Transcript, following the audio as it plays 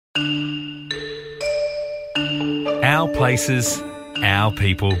Our places, our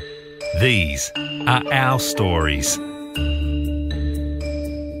people. These are our stories.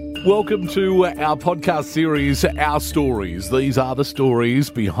 Welcome to our podcast series, Our Stories. These are the stories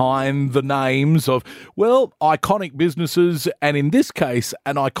behind the names of, well, iconic businesses, and in this case,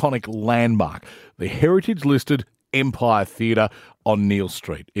 an iconic landmark, the heritage-listed Empire Theatre on Neil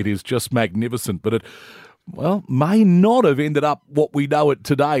Street. It is just magnificent, but it, well, may not have ended up what we know it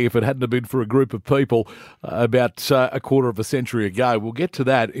today if it hadn't have been for a group of people about a quarter of a century ago. We'll get to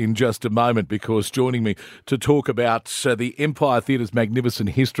that in just a moment, because joining me to talk about the Empire Theatre's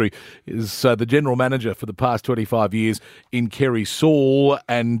magnificent history is the General Manager for the past 25 years in Kerry Saul.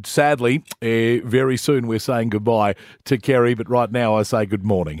 And sadly, very soon we're saying goodbye to Kerry, but right now I say good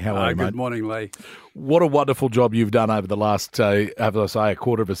morning. How are you, mate? Good morning, Lee. What a wonderful job you've done over the last, as I say, a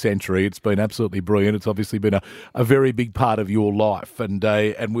quarter of a century. It's been absolutely brilliant. It's obviously been a very big part of your life, and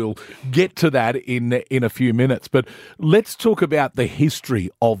we'll get to that in a few minutes. But let's talk about the history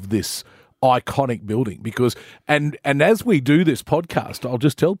of this iconic building, because and as we do this podcast, I'll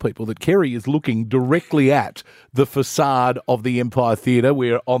just tell people that Kerry is looking directly at the facade of the Empire Theatre.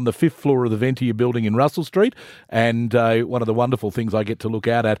 We're on the 5th floor of the Ventia building in Russell Street, and one of the wonderful things I get to look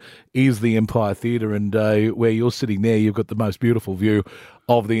out at is the Empire Theatre, and where you're sitting there, you've got the most beautiful view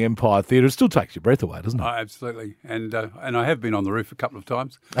of the Empire Theatre. It still takes your breath away, doesn't it? Oh, absolutely. And I have been on the roof a couple of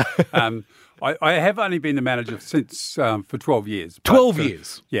times. I have only been the manager since for 12 years. 12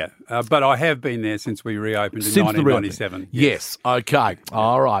 years? Yeah. But I have been there since we reopened in 1997. Yes. Okay.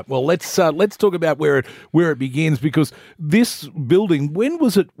 All right. Well, let's talk about where it begins, because this building, when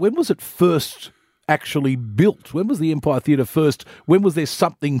was it first actually built? When was the Empire Theatre first? When was there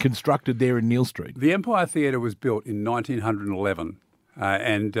something constructed there in Neil Street? The Empire Theatre was built in 1911.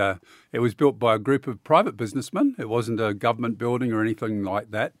 And it was built by a group of private businessmen. It wasn't a government building or anything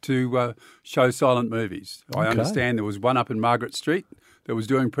like that, to show silent movies. Okay. I understand there was one up in Margaret Street that was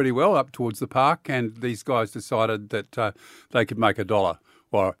doing pretty well up towards the park, and these guys decided that they could make $1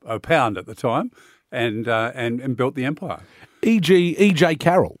 or £1 at the time, and built the Empire. E.J.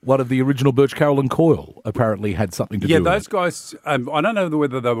 Carroll, one of the original Birch, Carroll and Coyle, apparently had something to do with it. Yeah, those guys, I don't know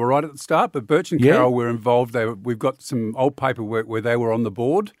whether they were right at the start, but Birch and Carroll were involved. We've got some old paperwork where they were on the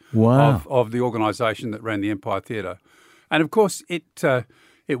board of the organisation that ran the Empire Theatre. And, of course, it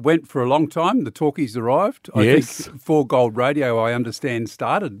went for a long time. The talkies arrived. I think 4 Gold Radio, I understand,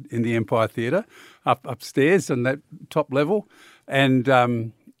 started in the Empire Theatre upstairs on that top level. And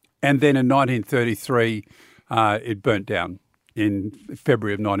then in 1933, it burnt down in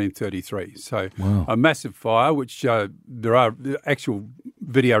February of 1933. So a massive fire, which there are actual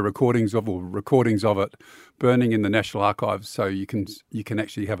video recordings of it burning in the National Archives, so you can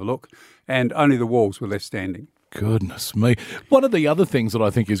actually have a look. And only the walls were left standing. Goodness me. One of the other things that I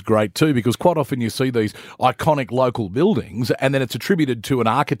think is great too, because quite often you see these iconic local buildings and then it's attributed to an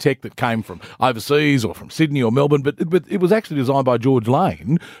architect that came from overseas or from Sydney or Melbourne, but it was actually designed by George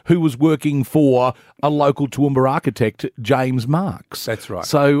Lane, who was working for a local Toowoomba architect, James Marks. That's right.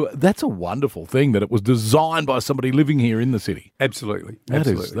 So that's a wonderful thing that it was designed by somebody living here in the city. Absolutely. That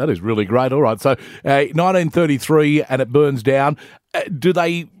is really great. All right, so 1933 and it burns down. Do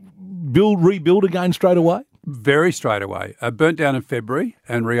they rebuild again straight away? Very straight away. Burnt down in February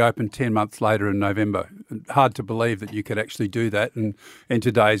and reopened 10 months later in November. Hard to believe that you could actually do that, and in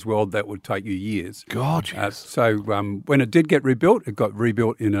today's world that would take you years. Gorgeous. So when it did get rebuilt, it got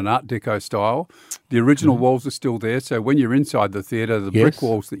rebuilt in an Art Deco style. The original walls are still there, so when you're inside the theatre, the brick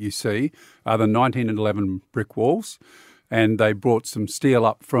walls that you see are the 1911 brick walls, and they brought some steel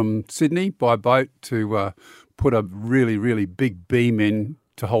up from Sydney by boat to put a really, really big beam in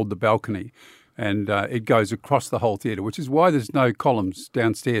to hold the balcony. And it goes across the whole theatre, which is why there's no columns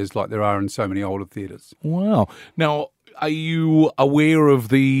downstairs like there are in so many older theatres. Wow. Now, are you aware of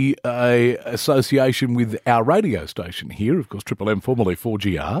the association with our radio station here? Of course, Triple M, formerly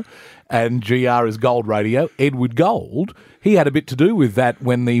 4GR, and GR is Gold Radio. Edward Gold, he had a bit to do with that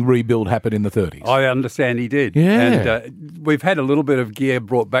when the rebuild happened in the 30s. I understand he did. Yeah. And we've had a little bit of gear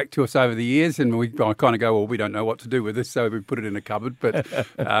brought back to us over the years, and I kind of go, well, we don't know what to do with this, so we put it in a cupboard. But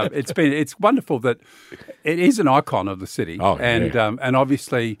it's wonderful that it is an icon of the city. Oh, and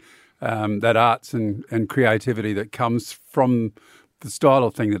obviously that arts and creativity that comes from the style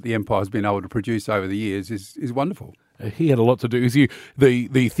of thing that the Empire's been able to produce over the years is wonderful. He had a lot to do. He's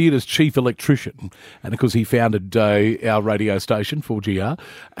the theatre's chief electrician, and of course he founded our radio station 4GR,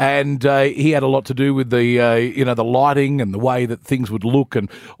 and he had a lot to do with the the lighting and the way that things would look and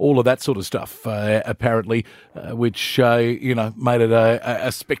all of that sort of stuff. Apparently, which made it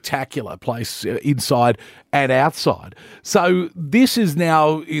a spectacular place inside and outside. So this is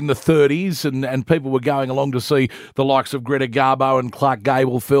now in the 30s, and people were going along to see the likes of Greta Garbo and Clark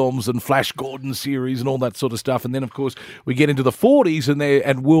Gable films and Flash Gordon series and all that sort of stuff. And then, of course, we get into the 40s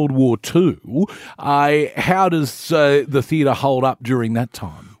and World War II. How does the theatre hold up during that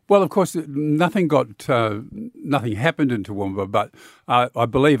time? Well, of course, nothing happened in Toowoomba, but I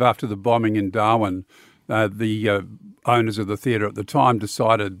believe after the bombing in Darwin, the owners of the theatre at the time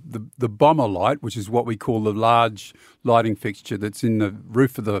decided the bomber light, which is what we call the large lighting fixture that's in the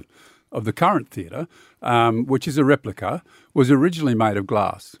roof of the current theatre, which is a replica, was originally made of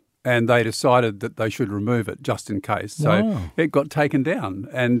glass. And they decided that they should remove it just in case. So it got taken down.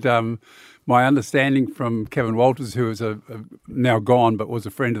 And my understanding from Kevin Walters, who is now gone but was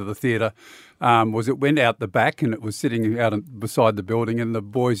a friend of the theatre, was it went out the back and it was sitting out beside the building, and the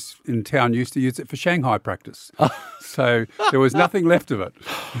boys in town used to use it for Shanghai practice. So there was nothing left of it.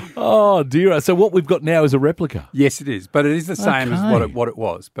 Oh, dear. So what we've got now is a replica? Yes, it is. But it is the same as what it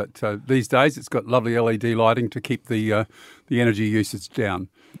was. But these days it's got lovely LED lighting to keep the energy usage down.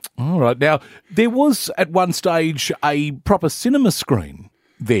 All right. Now, there was at one stage a proper cinema screen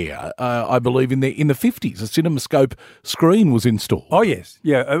there, I believe, in the 50s. A CinemaScope screen was installed. Oh, yes.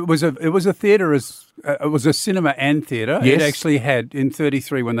 Yeah, it was a theatre it was a cinema and theatre. Yes. It actually had, in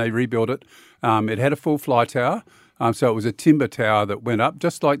 33 when they rebuilt it, it had a full fly tower. So it was a timber tower that went up,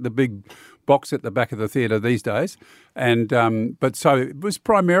 just like the big box at the back of the theatre these days. And but so it was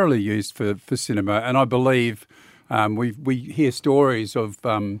primarily used for cinema, and I believe we hear stories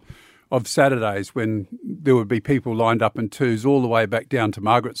of Saturdays when there would be people lined up in twos all the way back down to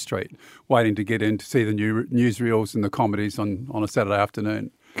Margaret Street waiting to get in to see the new newsreels and the comedies on a Saturday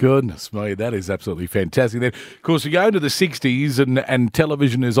afternoon. Goodness me, that is absolutely fantastic. Then, of course, we go into the 60s and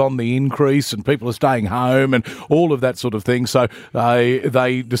television is on the increase and people are staying home and all of that sort of thing. So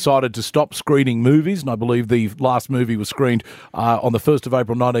they decided to stop screening movies, and I believe the last movie was screened on the 1st of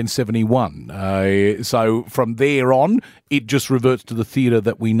April 1971. So from there on, it just reverts to the theatre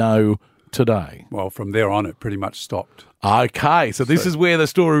that we know today. Well, from there on, it pretty much stopped. Okay, so this is where the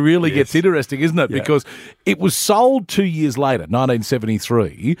story really gets interesting, isn't it? Yeah. Because it was sold 2 years later,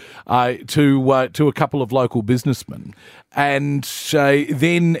 1973, to a couple of local businessmen. And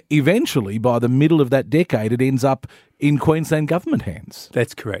then eventually, by the middle of that decade, it ends up in Queensland government hands.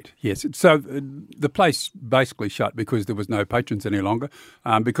 That's correct, yes. So the place basically shut because there was no patrons any longer,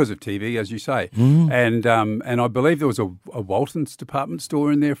 because of TV, as you say. And I believe there was a Walton's department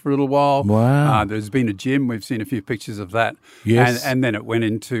store in there for a little while. Wow. There's been a gym. We've seen a few pictures of that. Yes. And then it went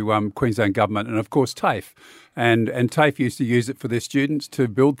into Queensland government and, of course, TAFE. And TAFE used to use it for their students to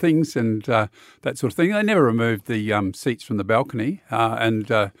build things and that sort of thing. They never removed the seats from the balcony.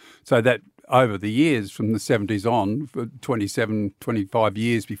 So that over the years, from the 70s on, for 27, 25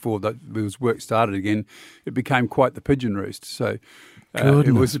 years before work started again, it became quite the pigeon roost. So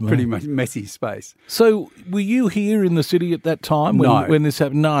it was a pretty messy space. So were you here in the city at that time when this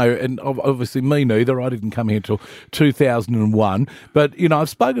happened? No, and obviously me neither. I didn't come here until 2001. But, I've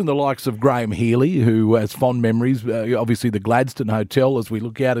spoken to the likes of Graham Healy, who has fond memories. Obviously the Gladstone Hotel, as we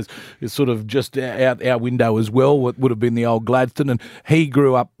look out, is sort of just out our window as well, what would have been the old Gladstone. And he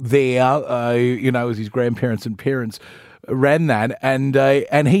grew up there, as his grandparents and parents ran that.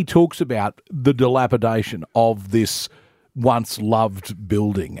 And he talks about the dilapidation of this once loved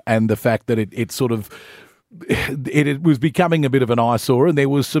building and the fact that it was becoming a bit of an eyesore, and there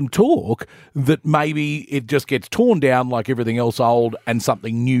was some talk that maybe it just gets torn down like everything else old and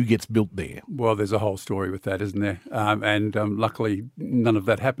something new gets built there. Well, there's a whole story with that, isn't there? And luckily none of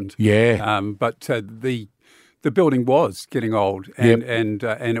that happened. Yeah. But the building was getting old and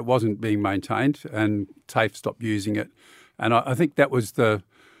it wasn't being maintained, and TAFE stopped using it. And I think that was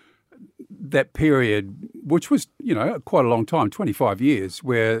that period, which was, quite a long time, 25 years,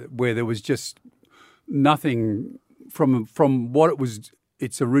 where there was just nothing from what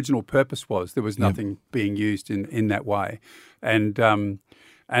its original purpose was. There was nothing being used in that way. And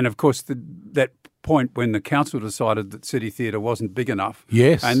of course, that point when the council decided that City Theatre wasn't big enough.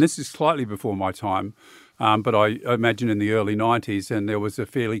 Yes. And this is slightly before my time. But I imagine in the early 90s, and there was a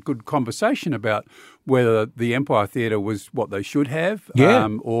fairly good conversation about whether the Empire Theatre was what they should have,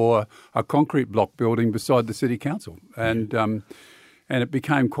 or a concrete block building beside the City Council. And it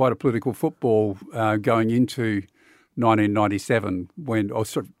became quite a political football going into 1997,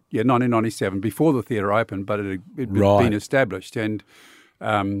 1997, before the theatre opened, but it had Right. been established. And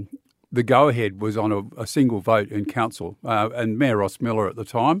the go-ahead was on a single vote in council. And Mayor Ross Miller at the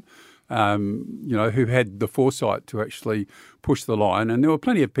time, who had the foresight to actually push the line. And there were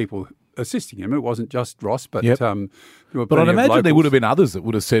plenty of people assisting him. It wasn't just Ross, but Yep. there were But plenty I'd of imagine there locals. would have been others that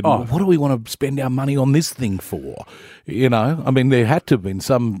would have said, Oh. what do we want to spend our money on this thing for? I mean, there had to have been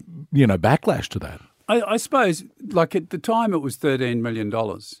some, backlash to that. I suppose, like at the time, it was $13 million,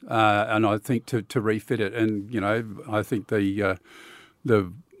 and I think to refit it, and I think the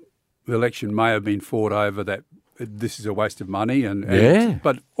election may have been fought over that. This is a waste of money,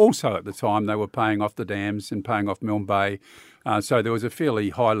 but also at the time they were paying off the dams and paying off Milne Bay, so there was a fairly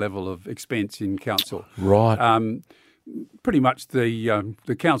high level of expense in council. Right. Pretty much the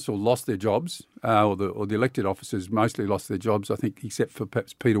council lost their jobs, or the elected officers mostly lost their jobs, I think, except for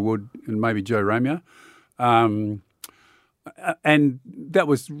perhaps Peter Wood and maybe Joe Ramier. And that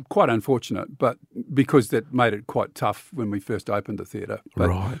was quite unfortunate, but because that made it quite tough when we first opened the theatre.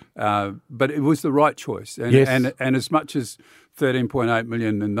 Right. But it was the right choice. And, Yes. and as much as $13.8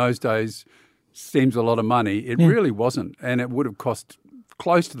 million in those days seems a lot of money, it really wasn't. And it would have cost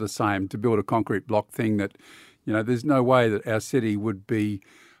close to the same to build a concrete block thing that, there's no way that our city would be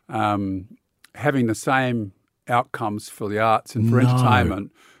having the same outcomes for the arts and for No.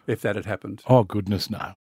 entertainment if that had happened. Oh, goodness, no.